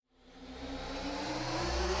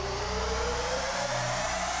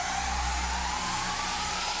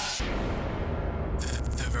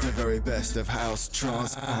The very best of house,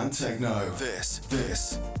 trance and techno. This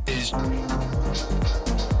is in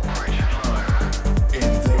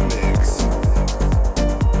the mix.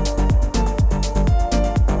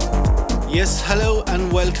 Yes, hello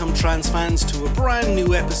and welcome trance fans to a brand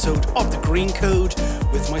new episode of the Greencode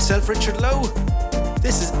with myself, Richard Lowe.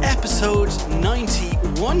 This is episode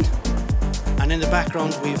 91, and in the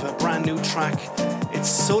background we have a brand new track. It's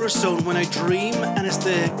Solarstone When I Dream, and it's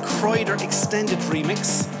the Kreider extended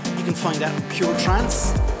remix. You can find that in Pure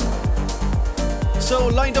Trance. So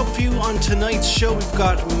lined up for you on tonight's show, we've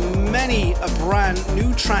got a brand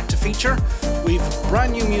new track to feature. We've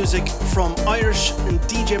brand new music from Irish and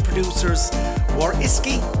DJ producers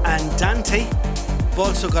Wariski and Dante. We've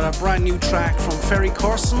also got a brand new track from Ferry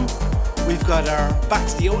Corson. We've got our Back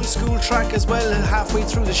to the Old School track as well halfway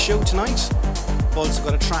through the show tonight. We've also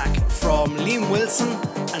got a track from Liam Wilson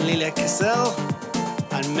and Leila Cassell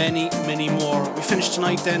and many more. We finish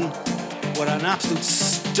tonight then with an absolute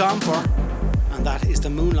stomper, and that is the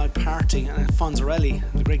Moonlight Party and Fonzarelli,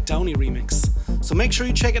 the great Downey remix. So make sure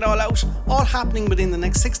you check it all out, all happening within the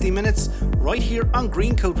next 60 minutes right here on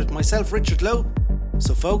Greencode with myself, Richard Lowe.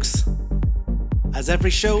 So folks, as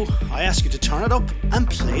every show, I ask you to turn it up and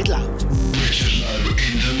play it loud. Richard Lowe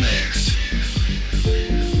in the mix.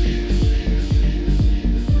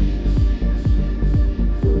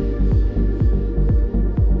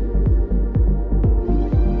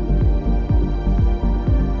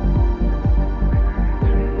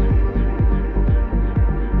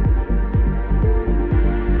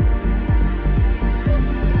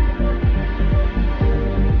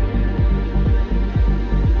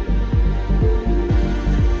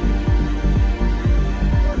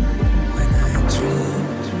 When I dream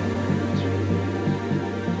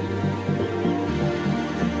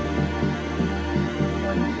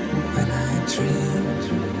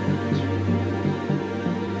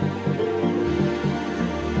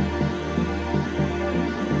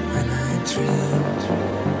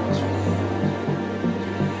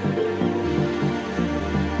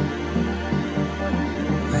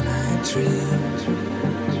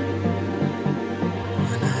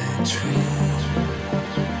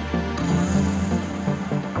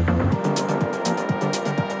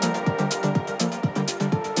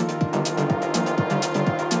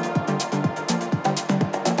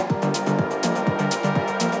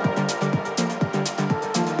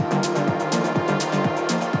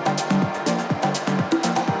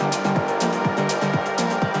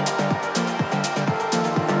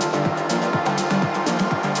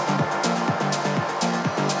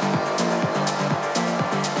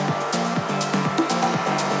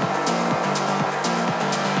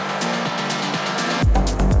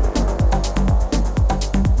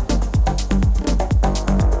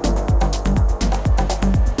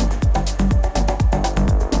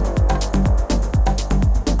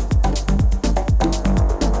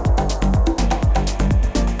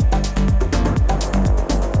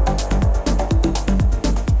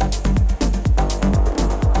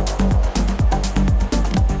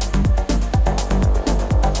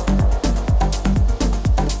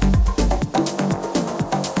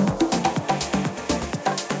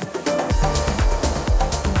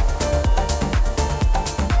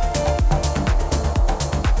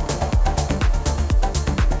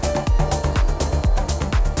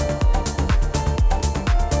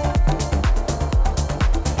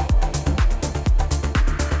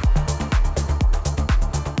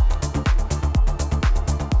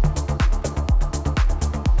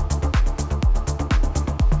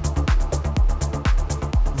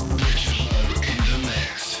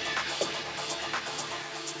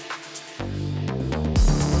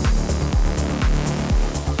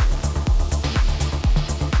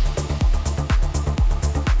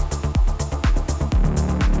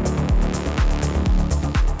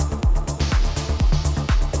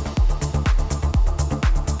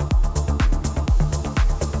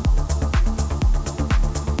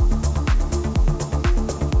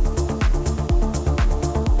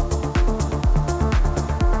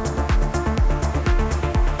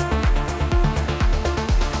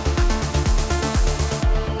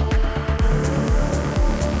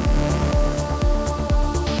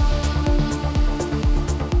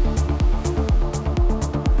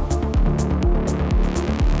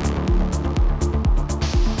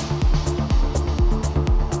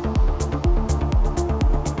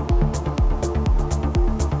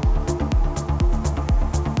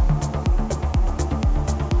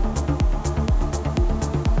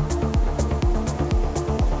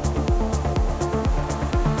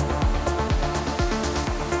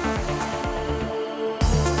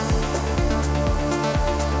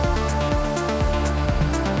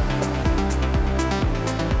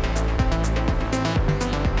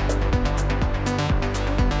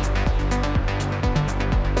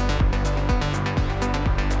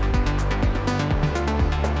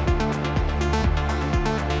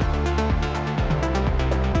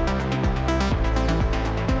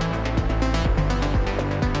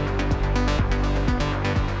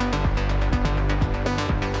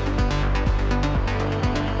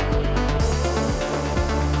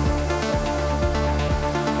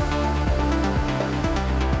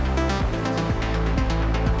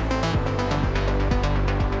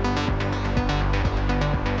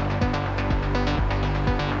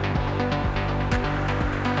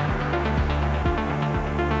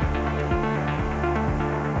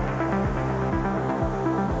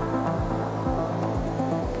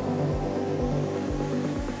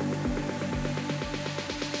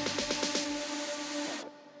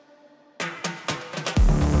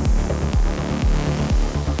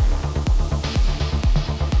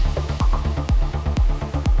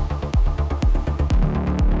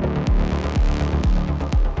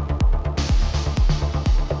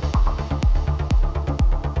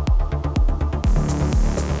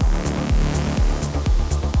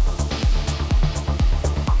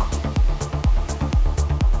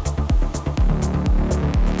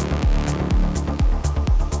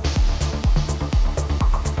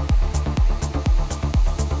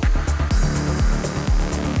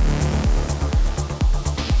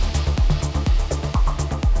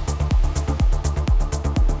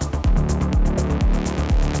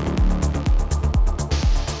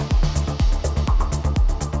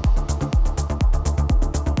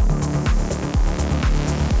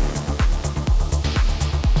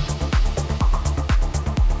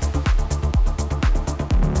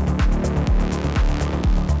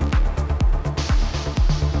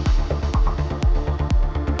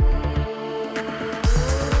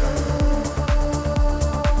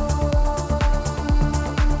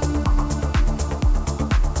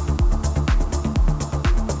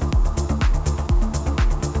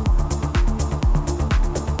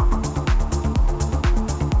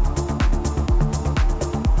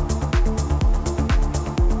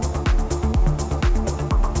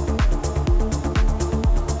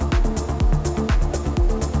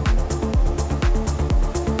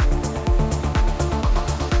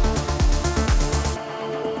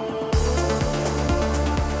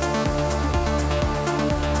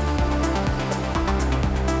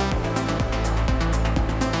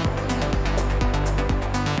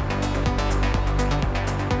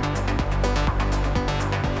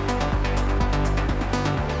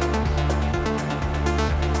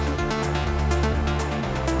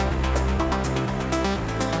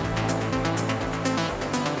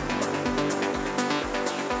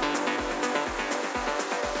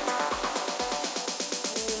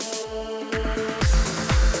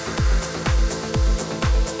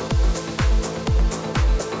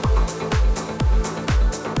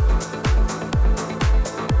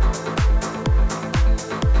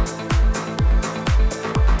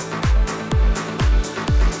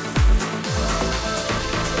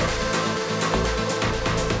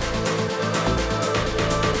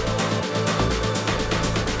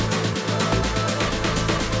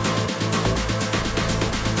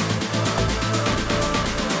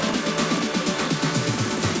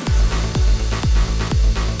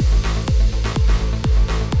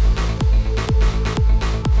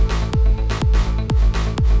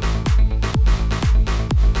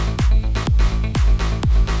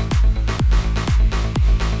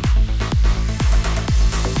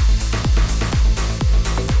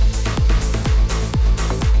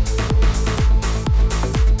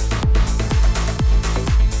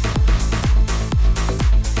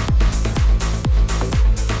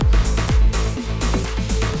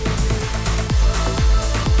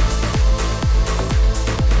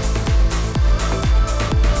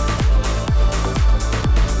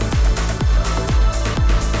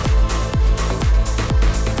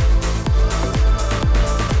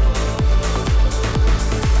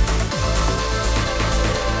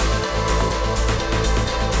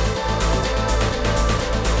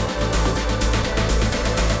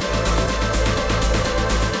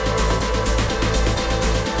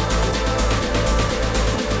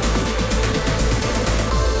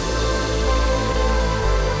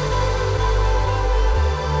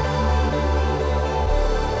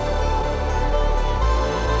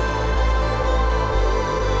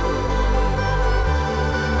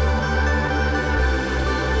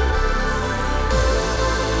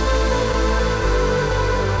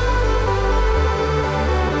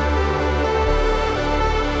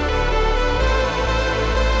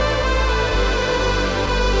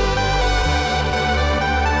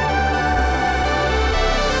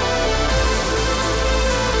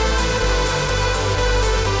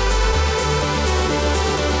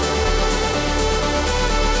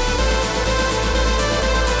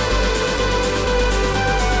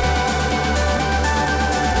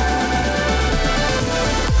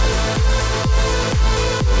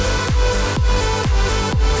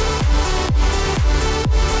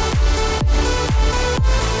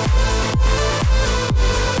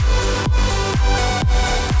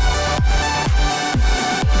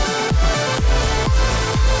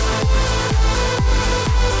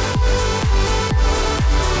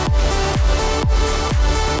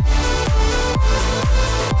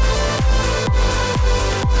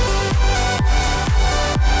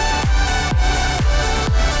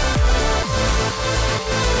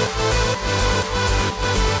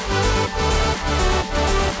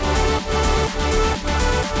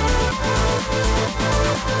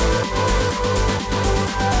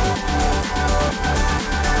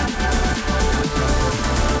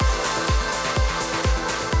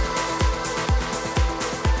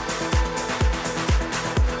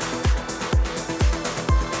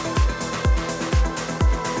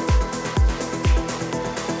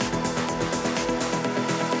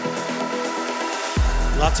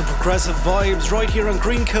Lots of progressive vibes right here on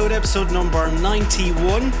Greencode episode number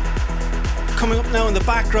 91. Coming up now in the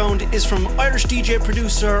background is from Irish DJ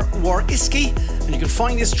producer Wariski, and you can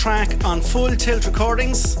find this track on Full Tilt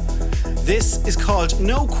Recordings. This is called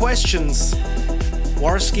No Questions.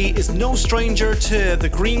 Wariski is no stranger to the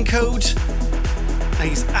Greencode,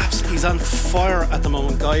 and he's on fire at the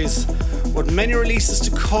moment, guys, with many releases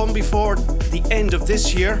to come before the end of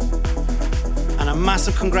this year. And a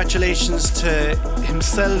massive congratulations to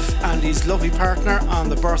himself and his lovely partner on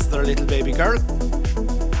the birth of their little baby girl.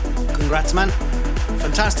 Congrats, man.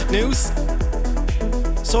 Fantastic news.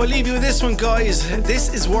 So I'll leave you with this one, guys.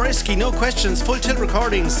 This is Wariski, No Questions, Full Tilt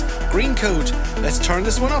Recordings, Greencode. Let's turn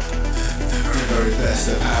this one up. The very best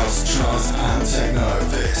of house, trance and techno.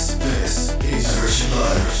 This is Richard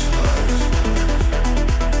Lowe.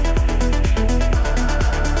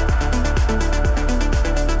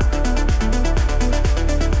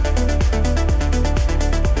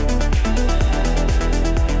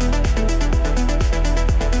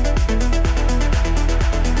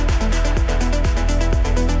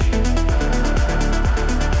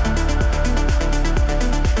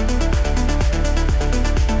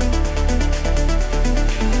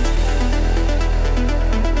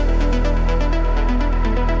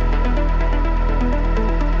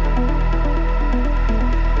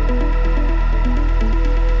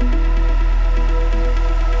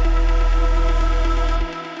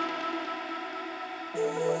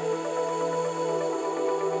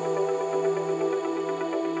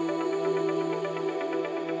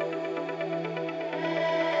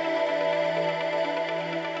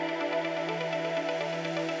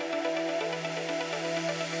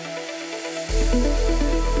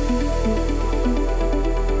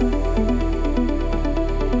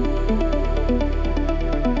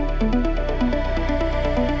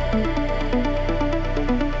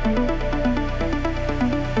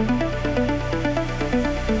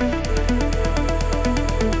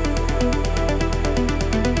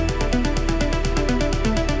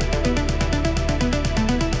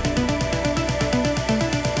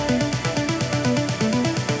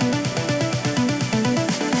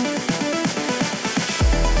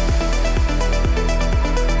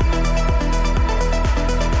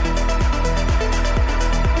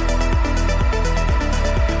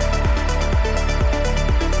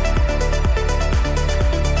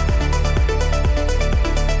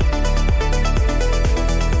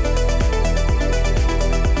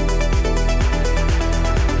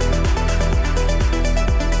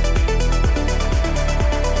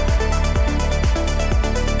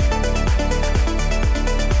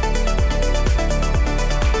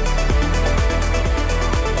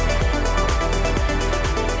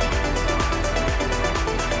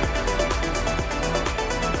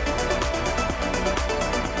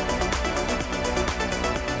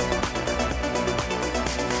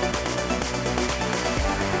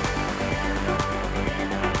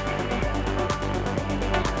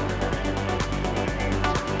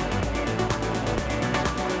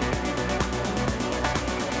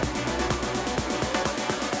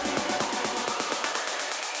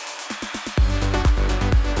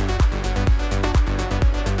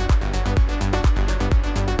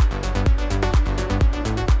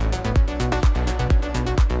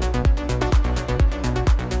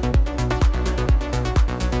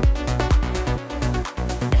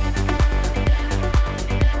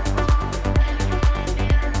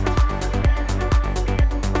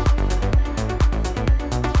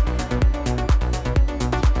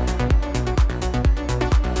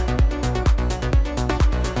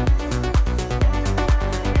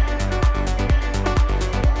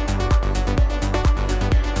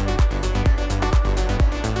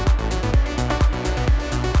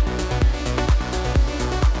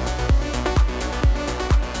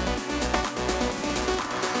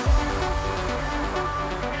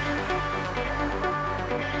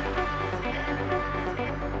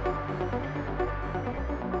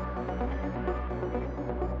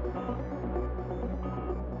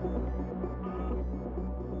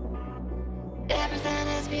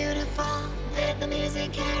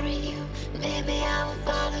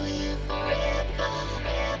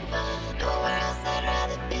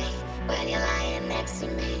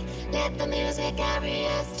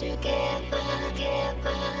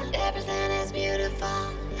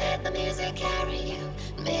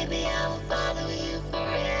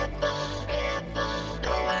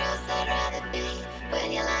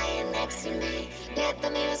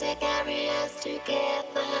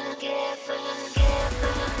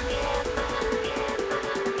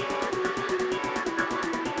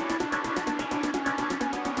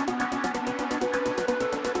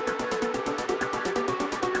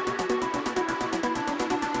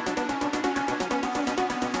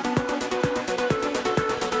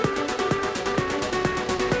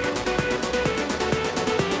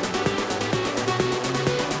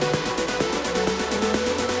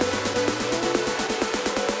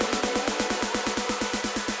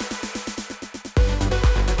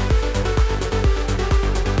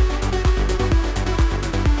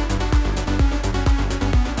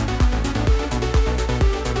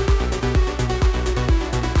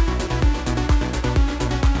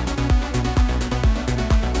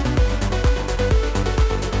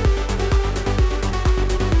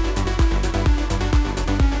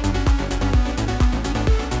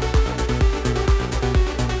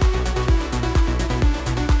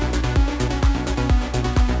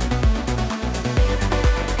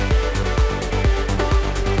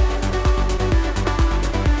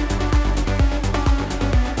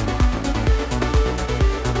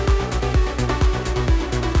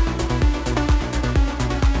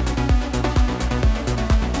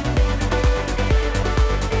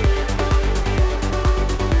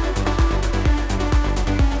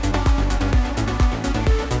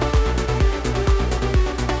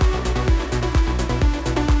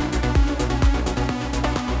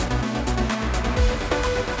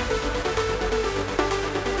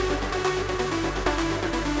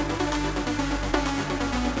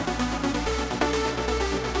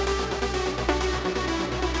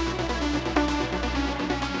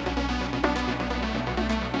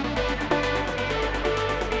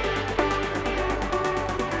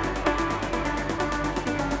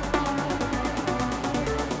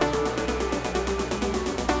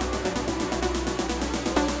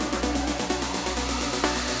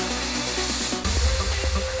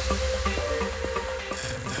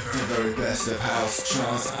 best of house,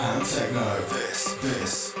 trance and techno.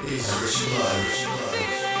 This is Richard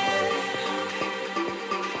Lowe.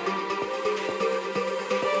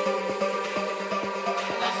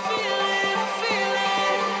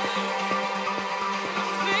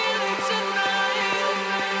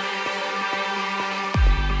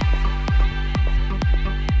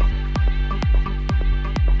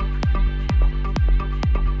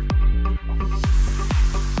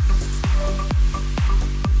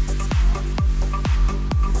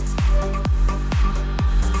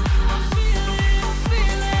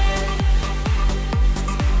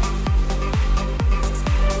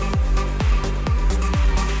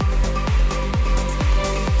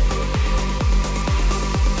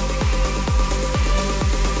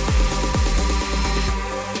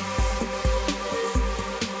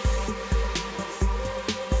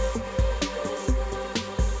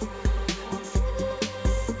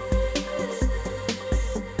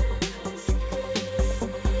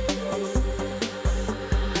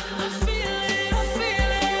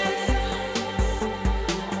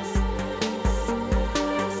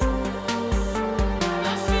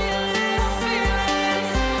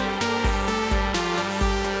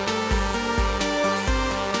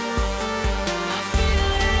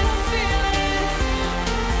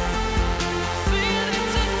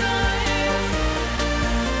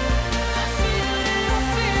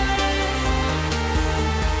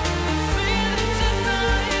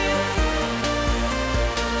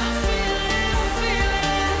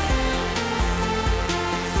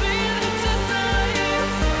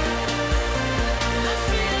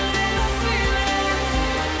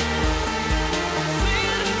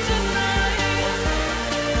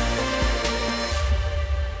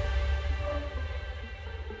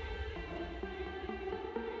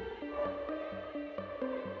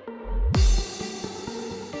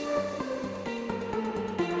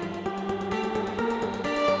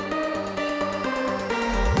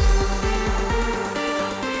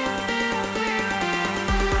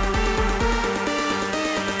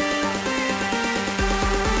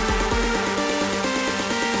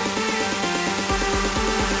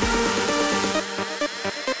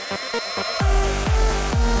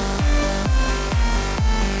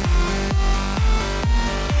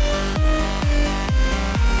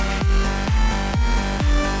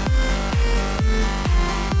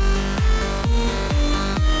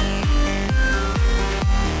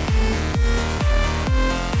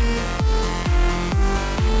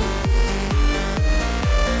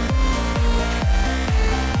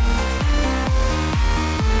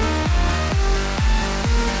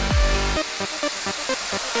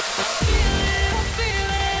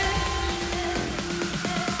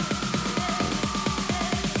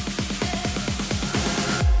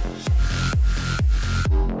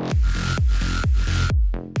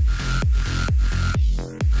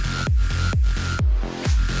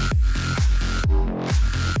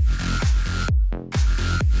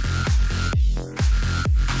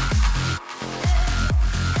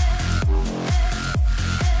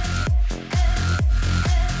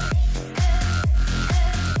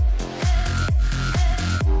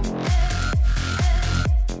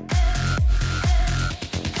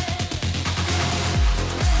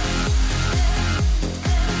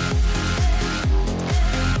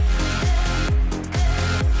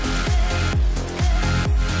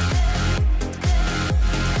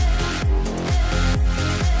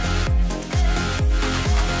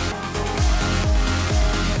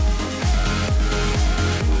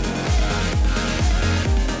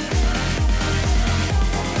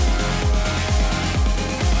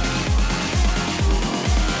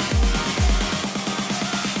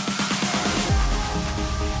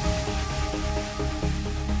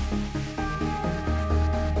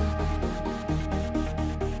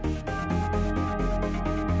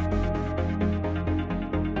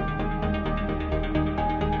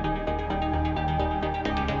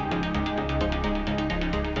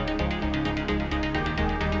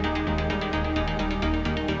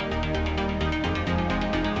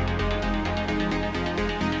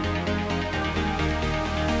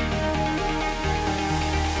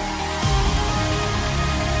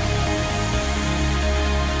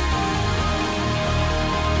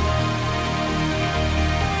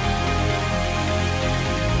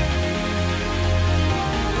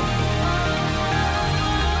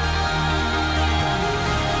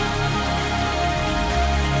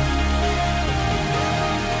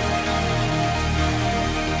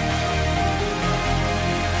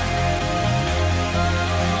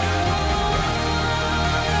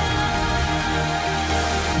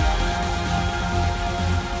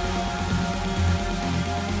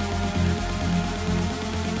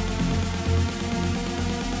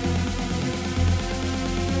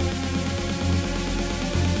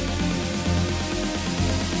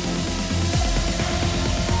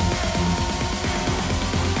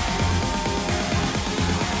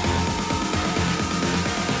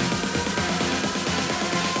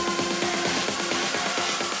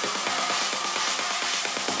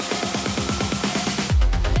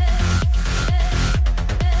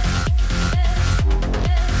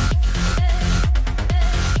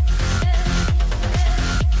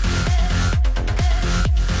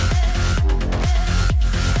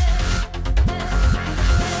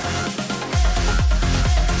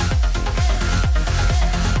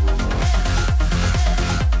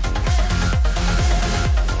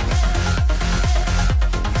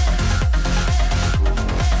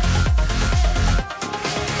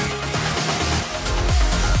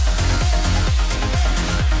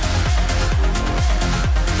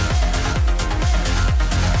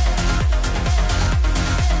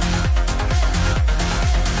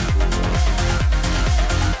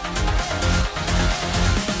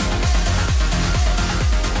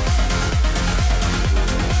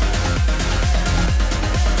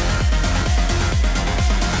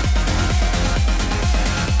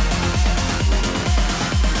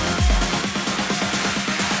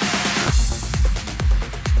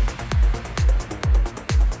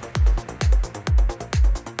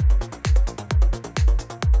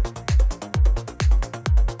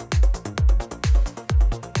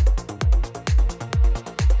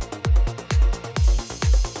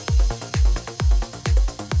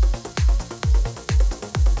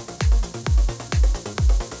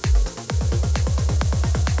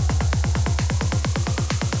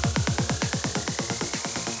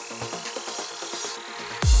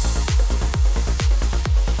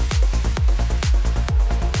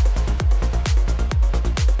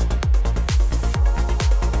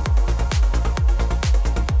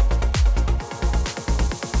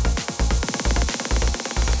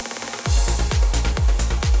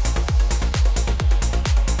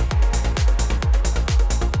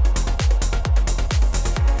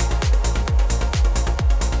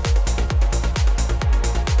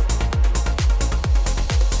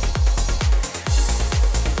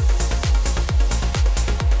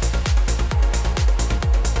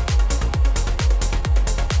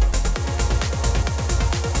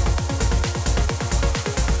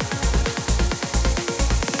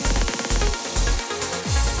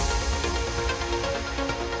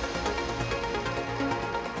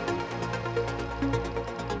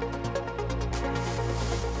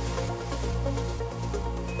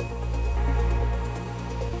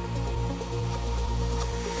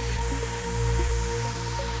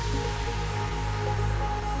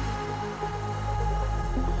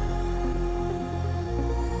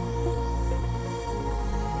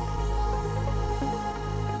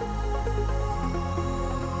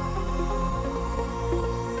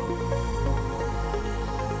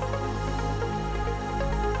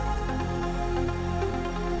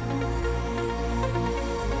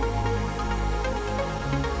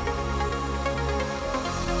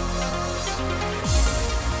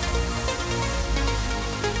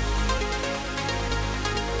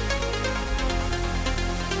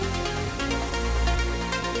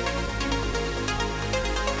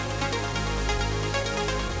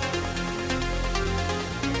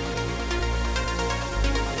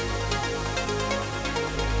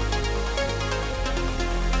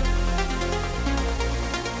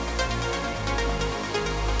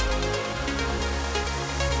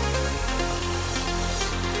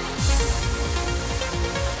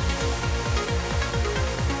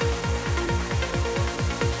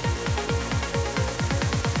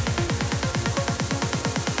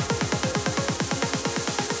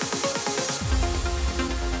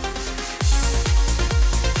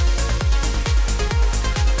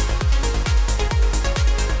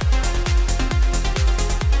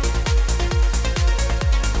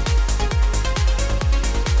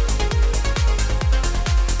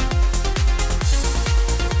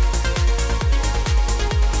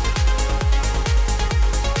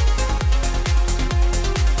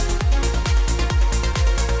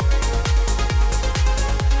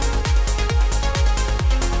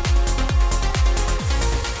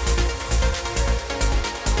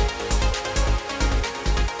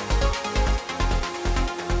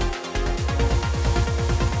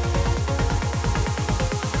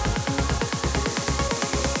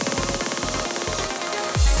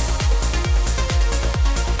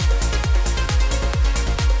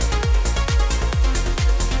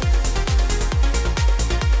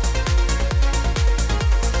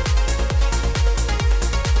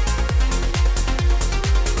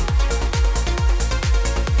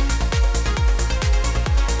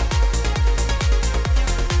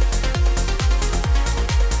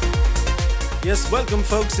 Yes, welcome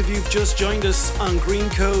folks if you've just joined us on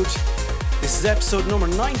Greencode. This is episode number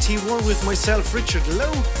 91 with myself, Richard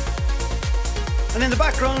Lowe. And in the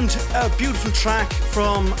background, a beautiful track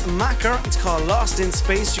from Macker. It's called Lost in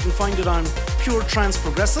Space. You can find it on Pure Trance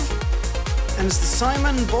Progressive. And it's the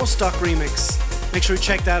Simon Bostock remix. Make sure you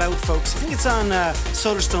check that out, folks. I think it's on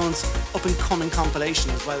Solarstone's up-and-coming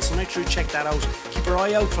compilation as well, so make sure you check that out. Keep your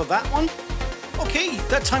eye out for that one. Okay,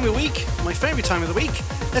 that time of week, my favourite time of the week.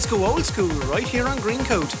 Let's go old school right here on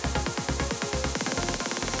Greencode.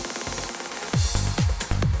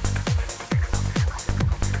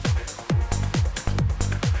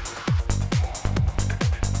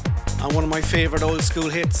 And one of my favourite old school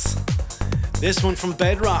hits. This one from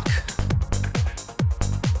Bedrock.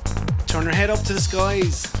 Turn your head up to the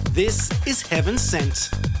skies. This is Heaven Sent.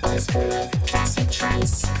 Old school classic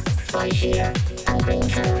trance right here on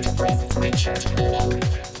Greencode with Richard Lowe.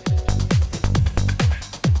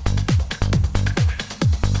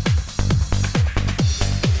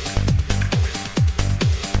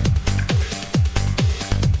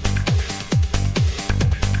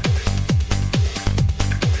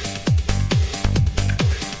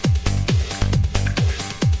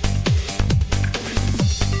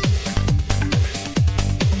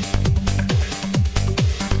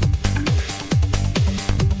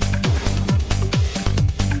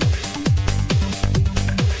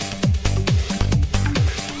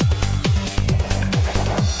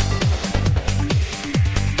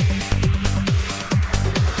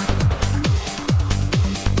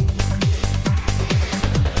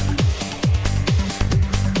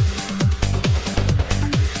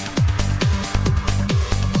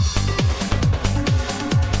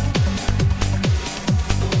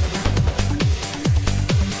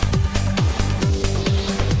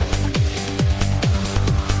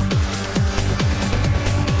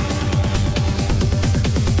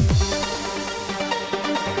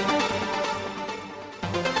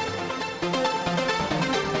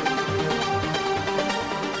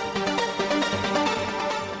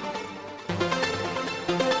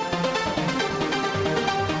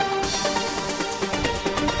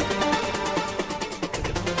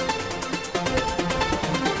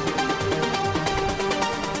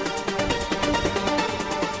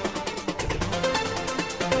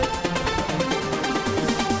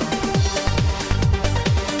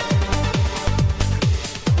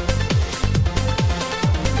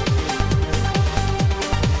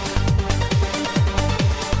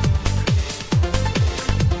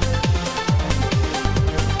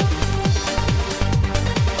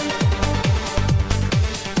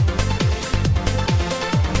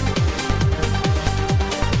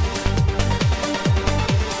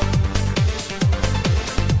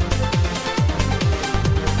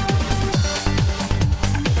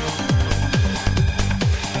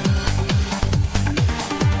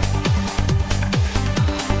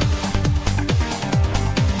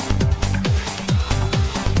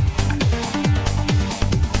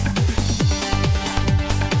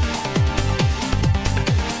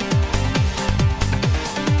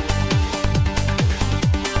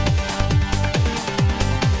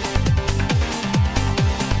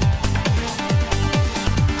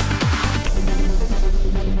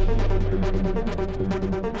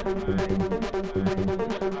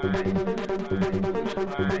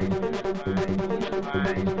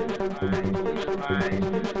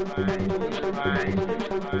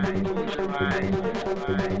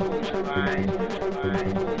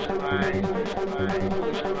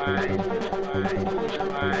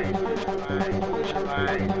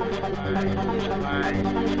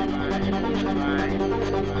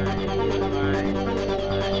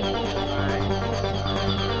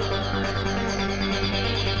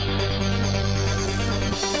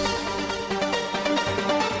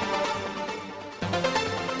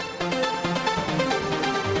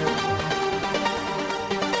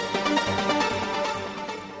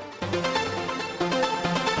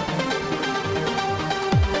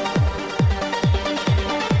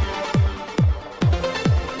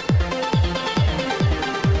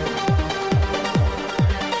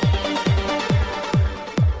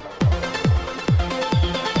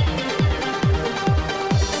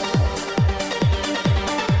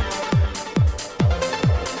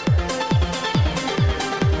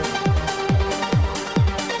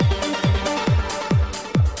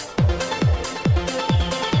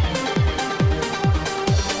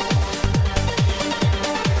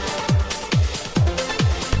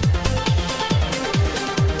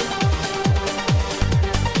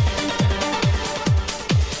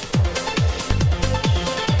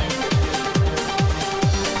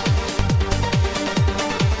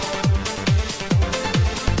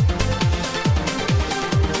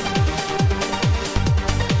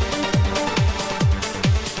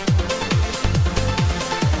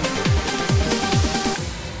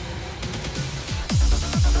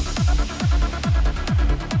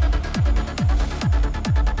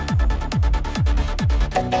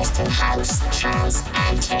 best of house, trance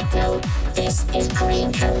and techno. This is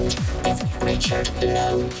Greencode with Richard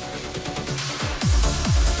Lowe.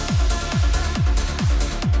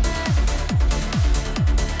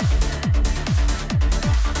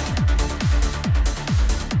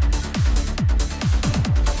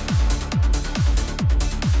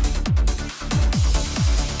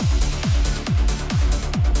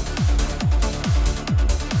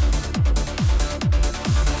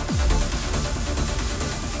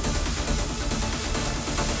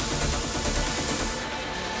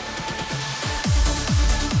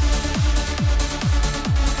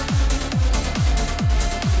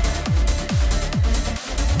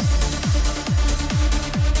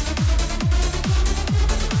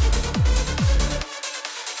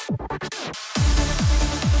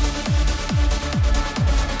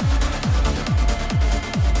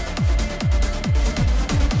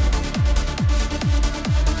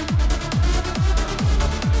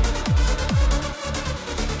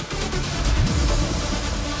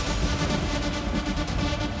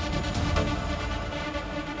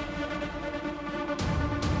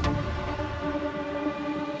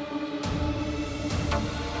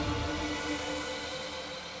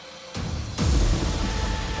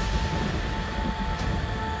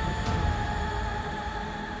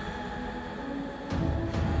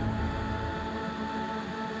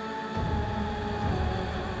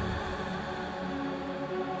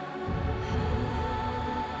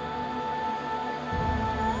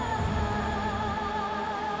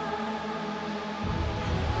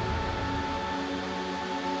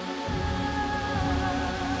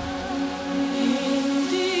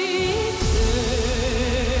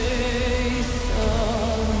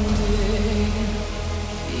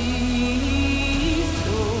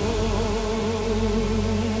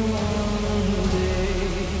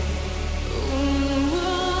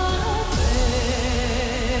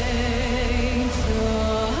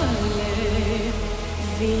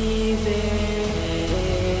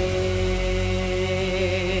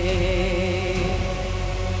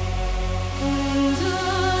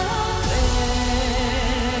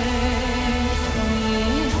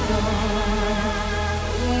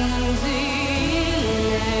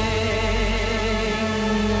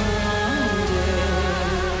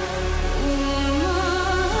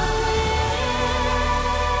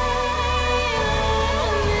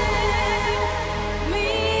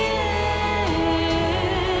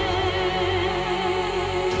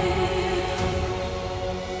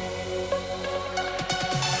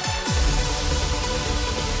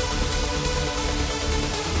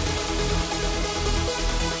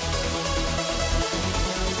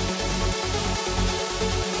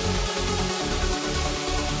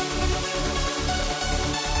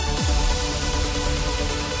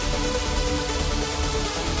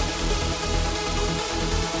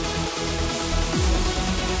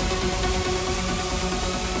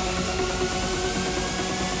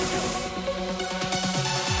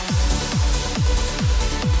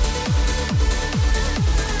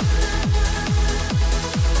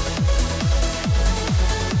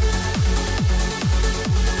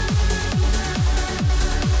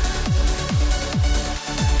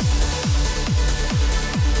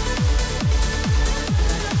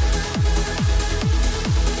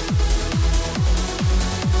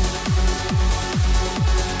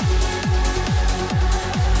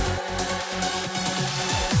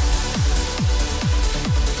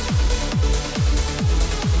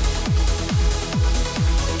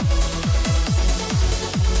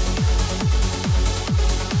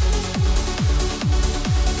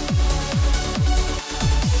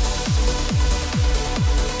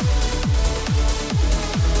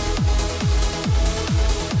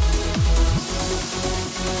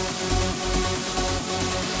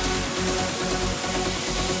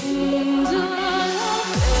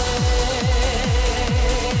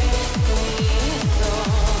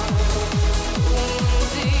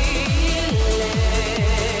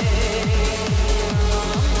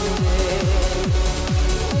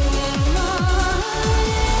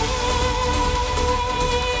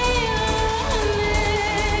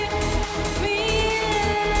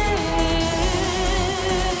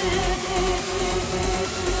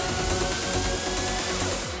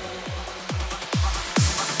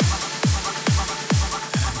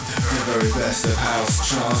 very best of house,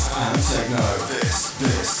 trance and techno. This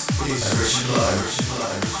is Richard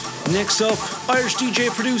Lowe. Next up, Irish DJ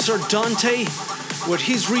producer Dante with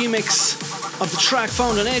his remix of the track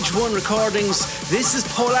found on Edge One Recordings. This is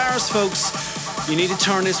Polaris, folks. You need to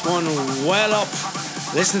turn this one well up.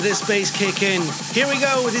 Listen to this bass kick in. Here we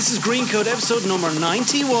go. This is Greencode episode number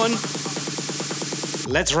 91.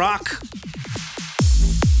 Let's rock.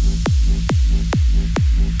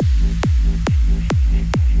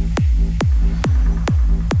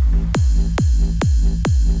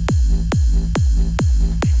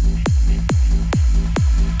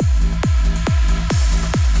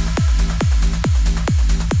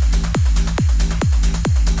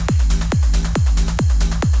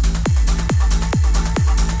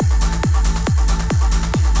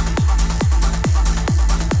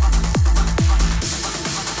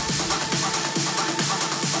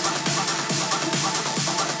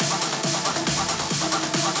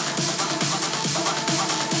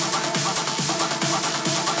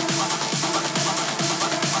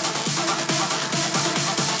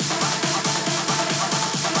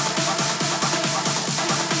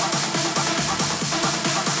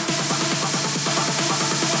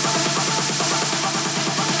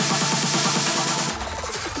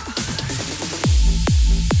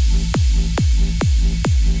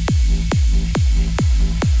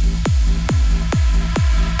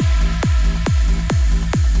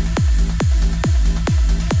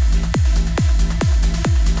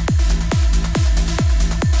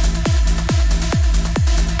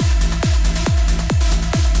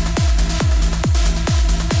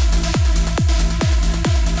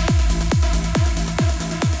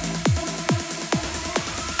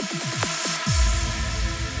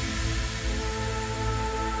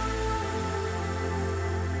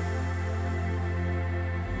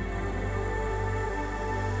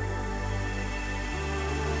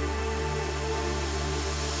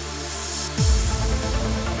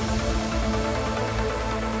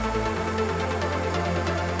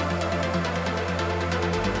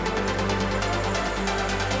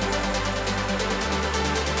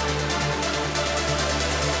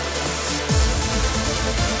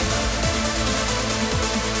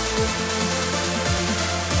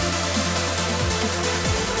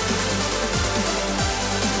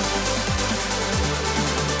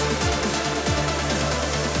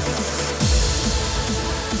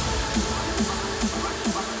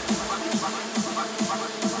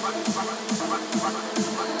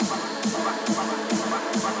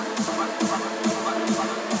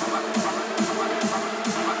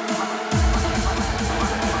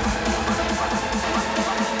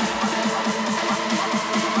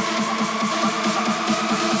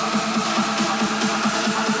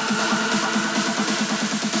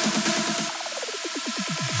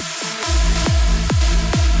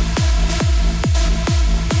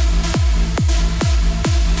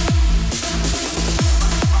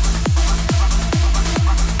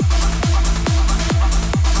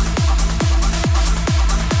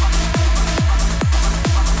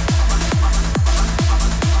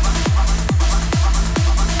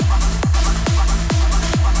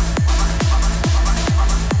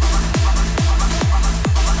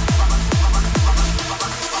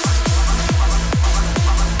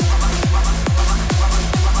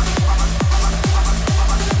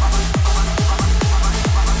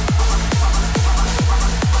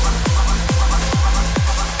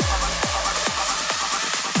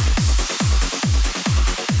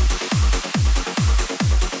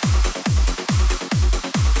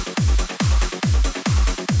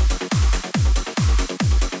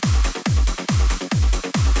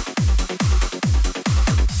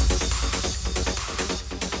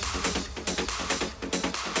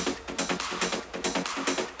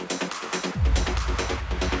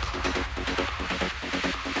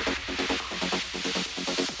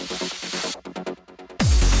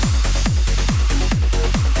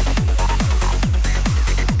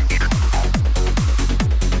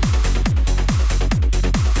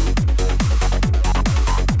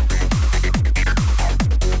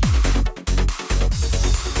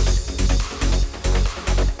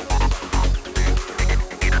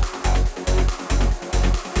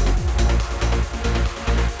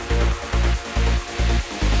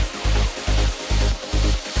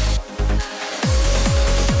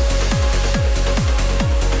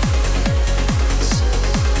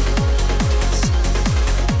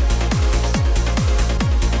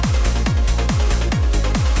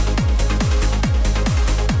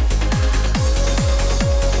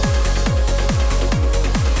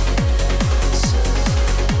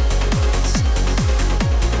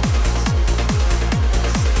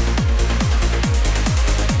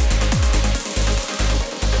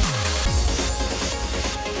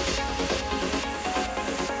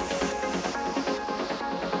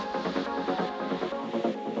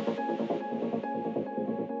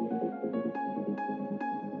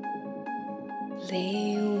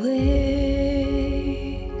 Lay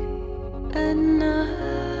awake at night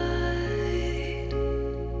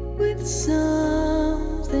with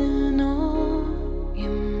something on your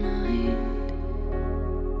mind.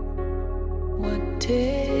 What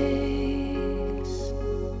takes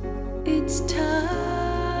its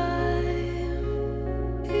time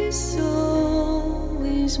is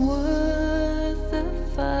always worth the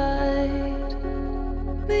fight.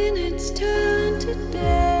 Minutes turn to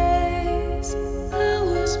days,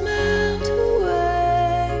 hours melt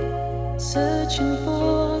away, searching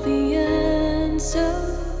for the answer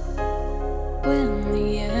when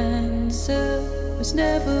the answer was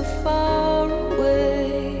never far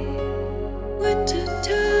away. Winter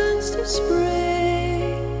turns to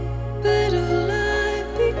spring, better life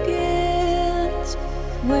begins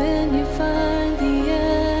when you find the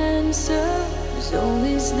answer is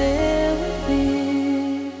always there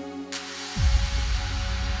within.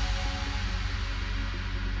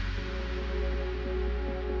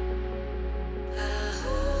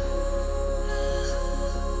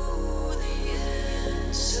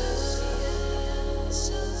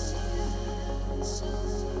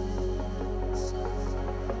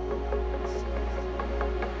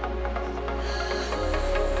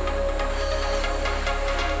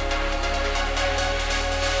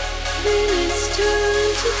 Minutes turn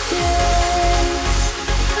to days,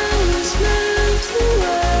 hours melt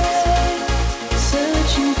away,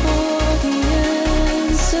 searching for the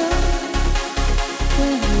answer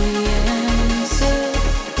when the answer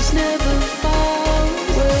is never far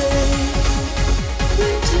away.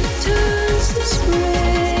 Winter turns to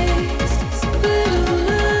spring, better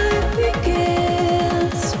life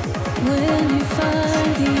begins when you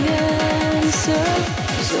find the answer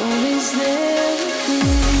is always there within.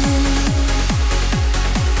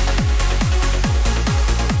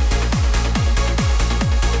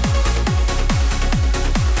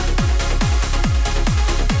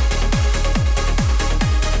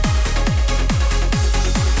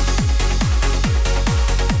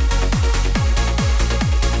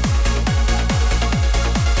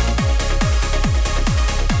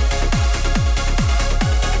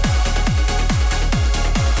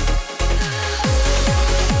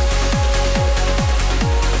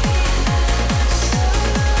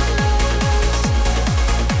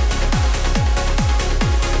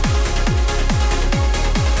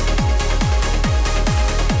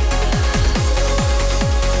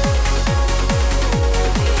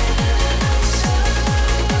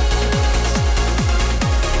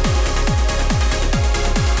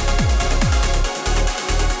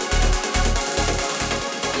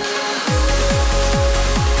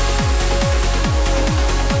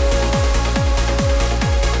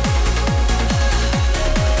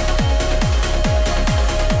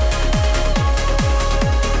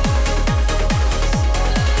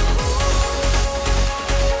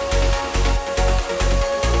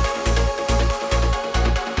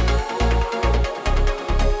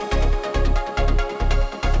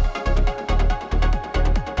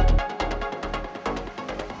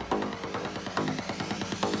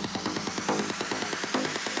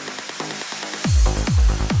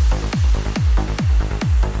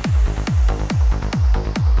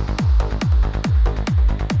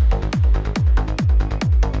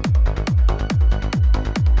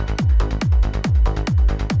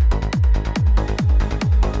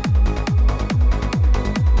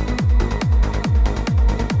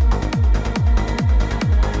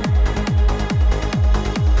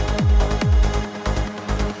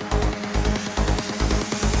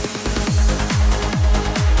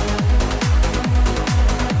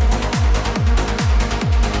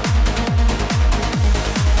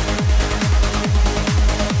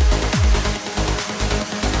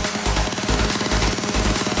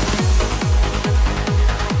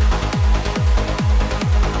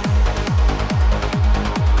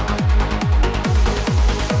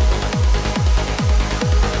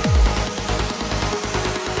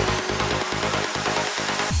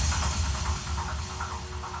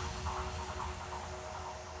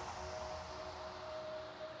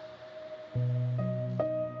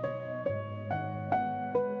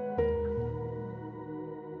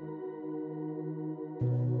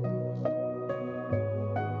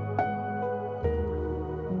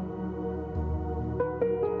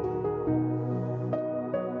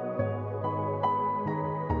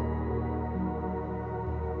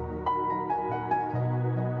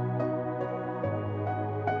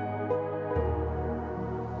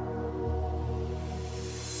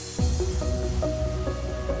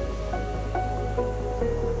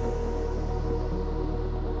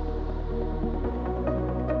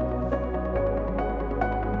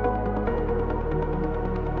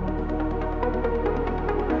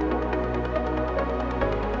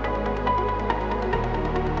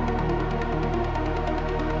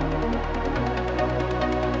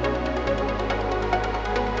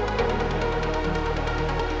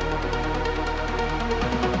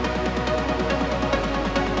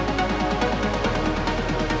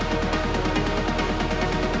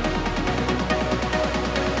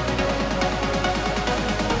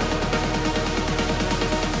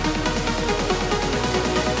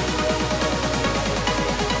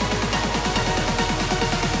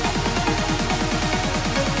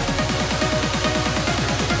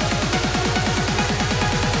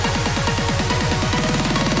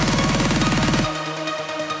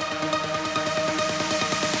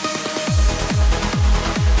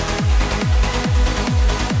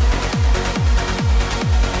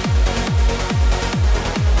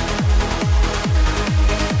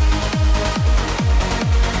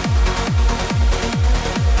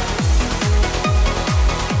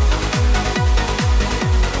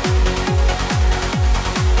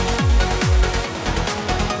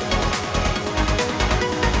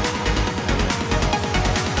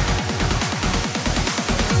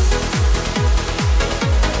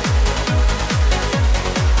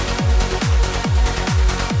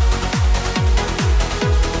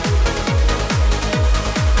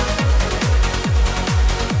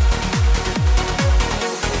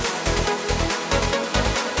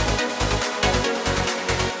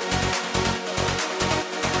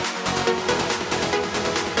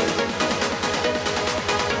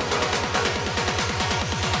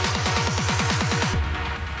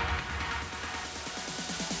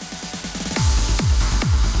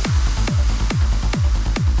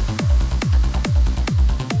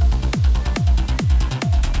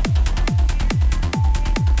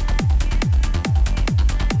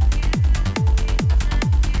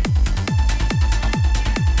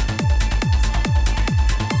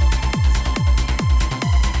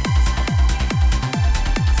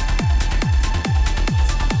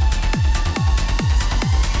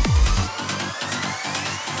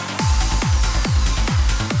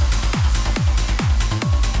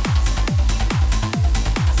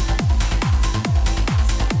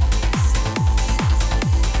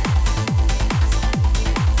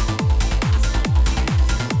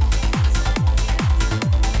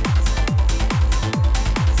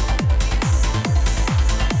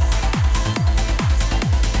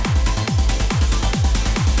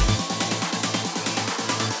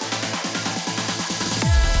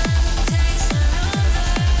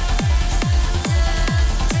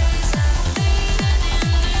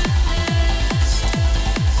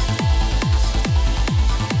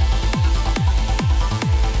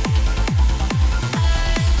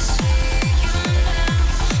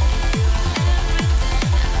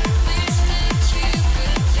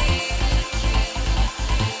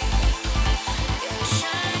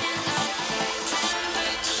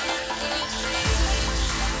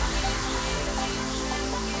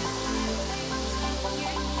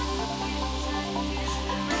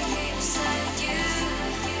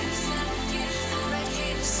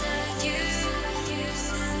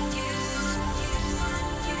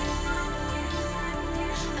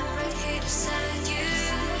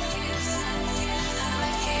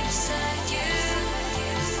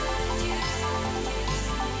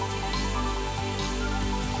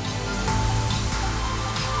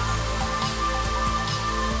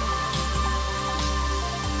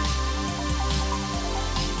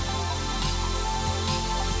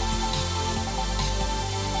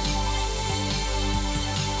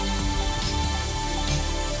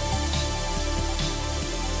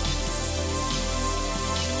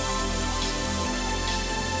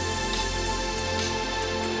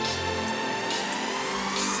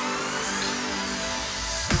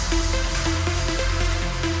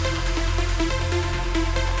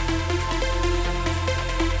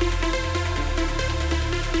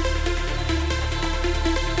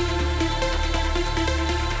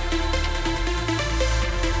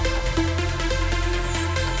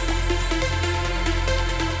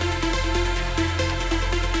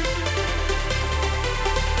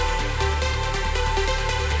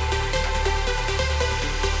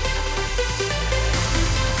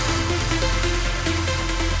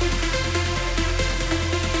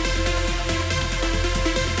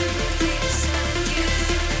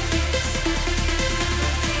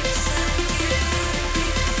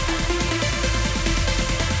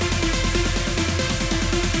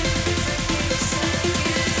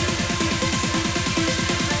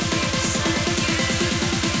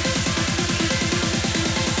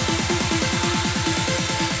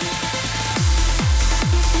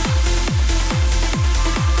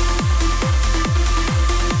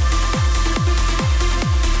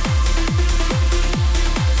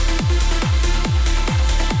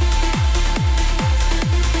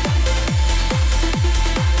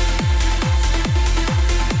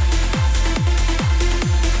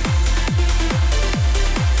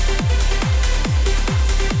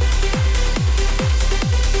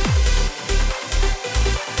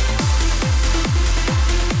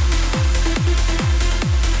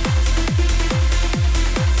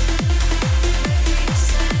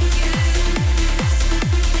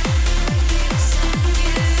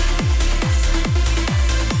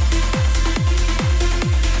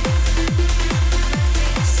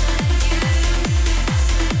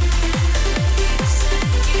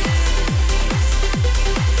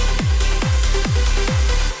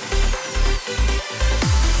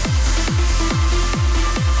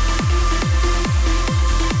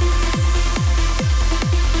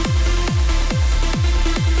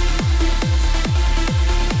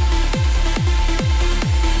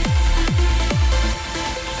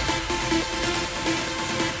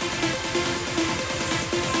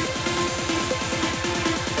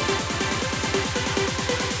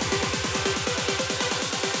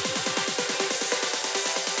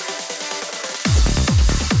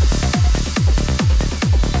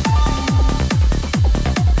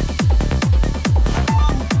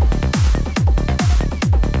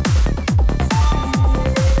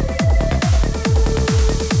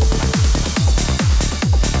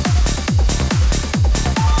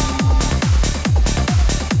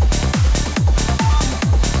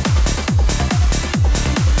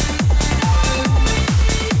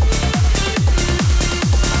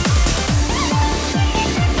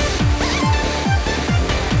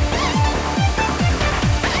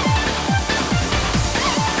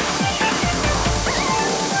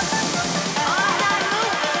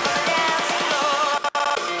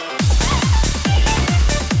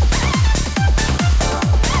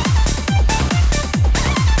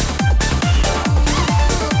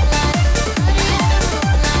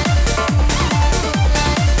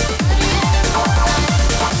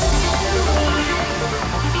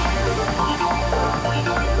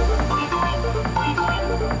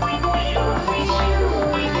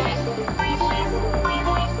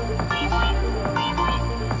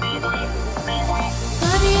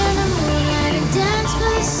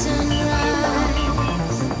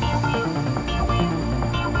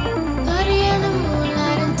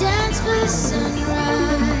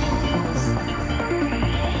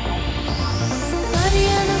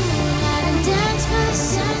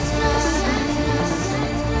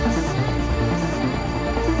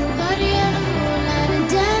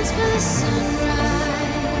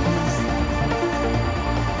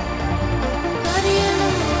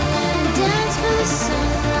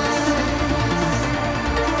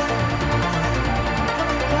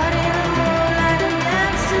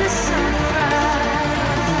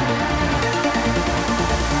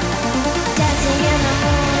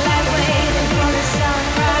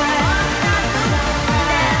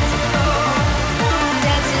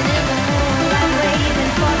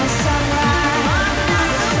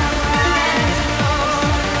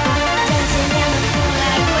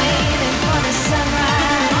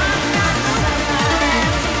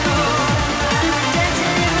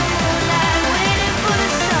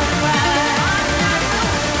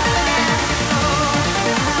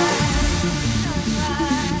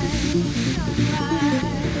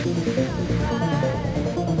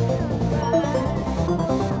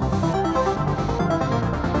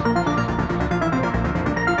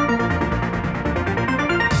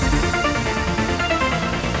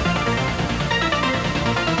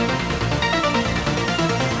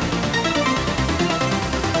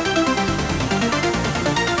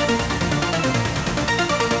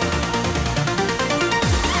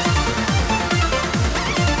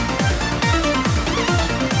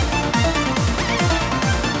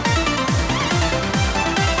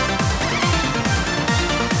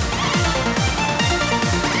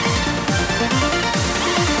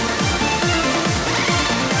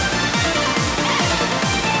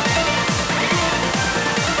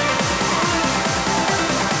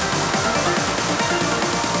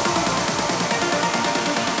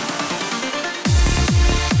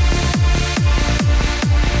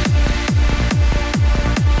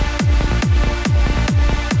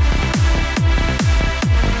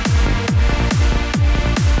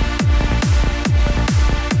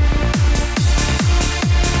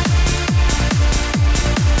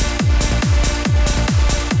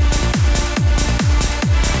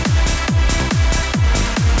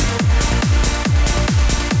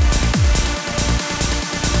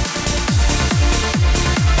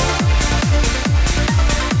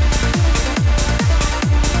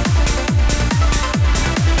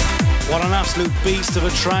 absolute beast of a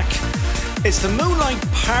track. It's the Moonlight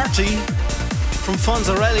Party from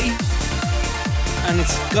Fonzarelli, and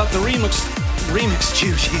it's got the remix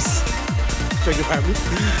duties, beg your pardon,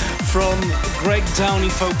 from Greg Downey,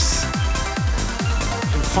 folks. You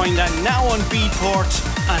can find that now on Beatport,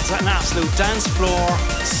 and it's an absolute dance floor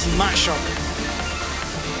smasher.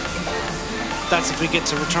 That's if we get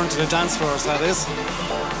to return to the dance floors, that is.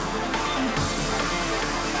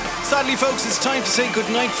 Sadly, folks, it's time to say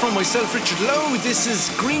goodnight from myself, Richard Lowe. This is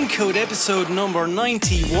Greencode episode number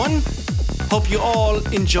 91. Hope you all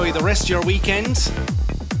enjoy the rest of your weekend.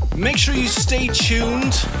 Make sure you stay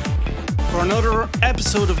tuned for another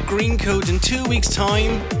episode of Greencode in 2 weeks'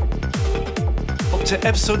 time, up to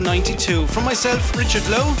episode 92. From myself, Richard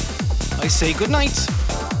Lowe, I say goodnight.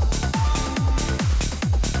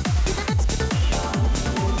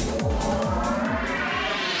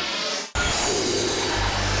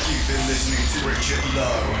 Richard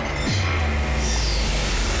Lowe.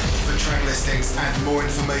 For track listings and more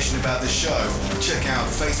information about the show, check out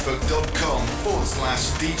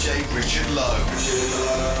facebook.com/DJ Richard Lowe.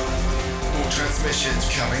 More transmissions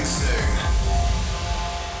coming soon.